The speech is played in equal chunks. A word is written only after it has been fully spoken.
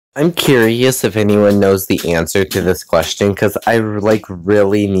I'm curious if anyone knows the answer to this question because I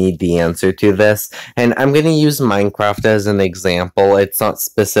really need the answer to this. And I'm going to use Minecraft as an example. It's not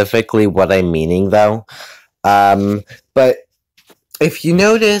specifically what I'm meaning though. But if you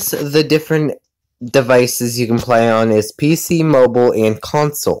notice, the different devices you can play on is PC, mobile, and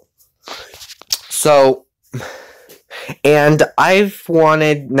console. So, and I've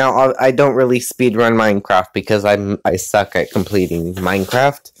wanted now. I don't really speedrun Minecraft because I suck at completing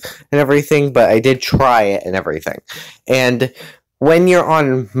Minecraft and everything. But I did try it and everything. And when you're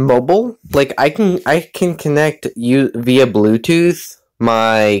on mobile, like I can connect you via Bluetooth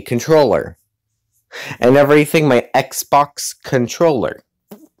my controller and everything, my Xbox controller.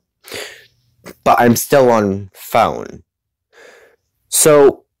 But I'm still on phone.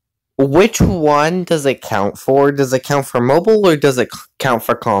 So which one does it count for? Does it count for mobile or does it count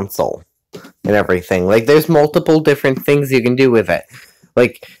for console and everything? Like, there's multiple different things you can do with it.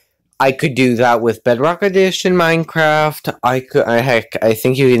 Like, I could do that with Bedrock Edition Minecraft. I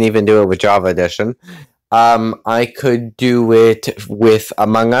think you can even do it with Java Edition. I could do it with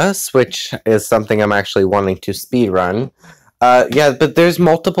Among Us, which is something I'm actually wanting to speedrun. Yeah, but there's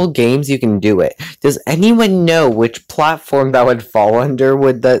multiple games you can do it. Does anyone know which platform that would fall under?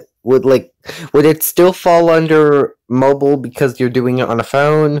 Would it still fall under mobile because you're doing it on a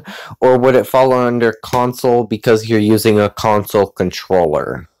phone, or would it fall under console because you're using a console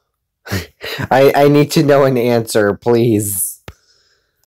controller? I need to know an answer, please.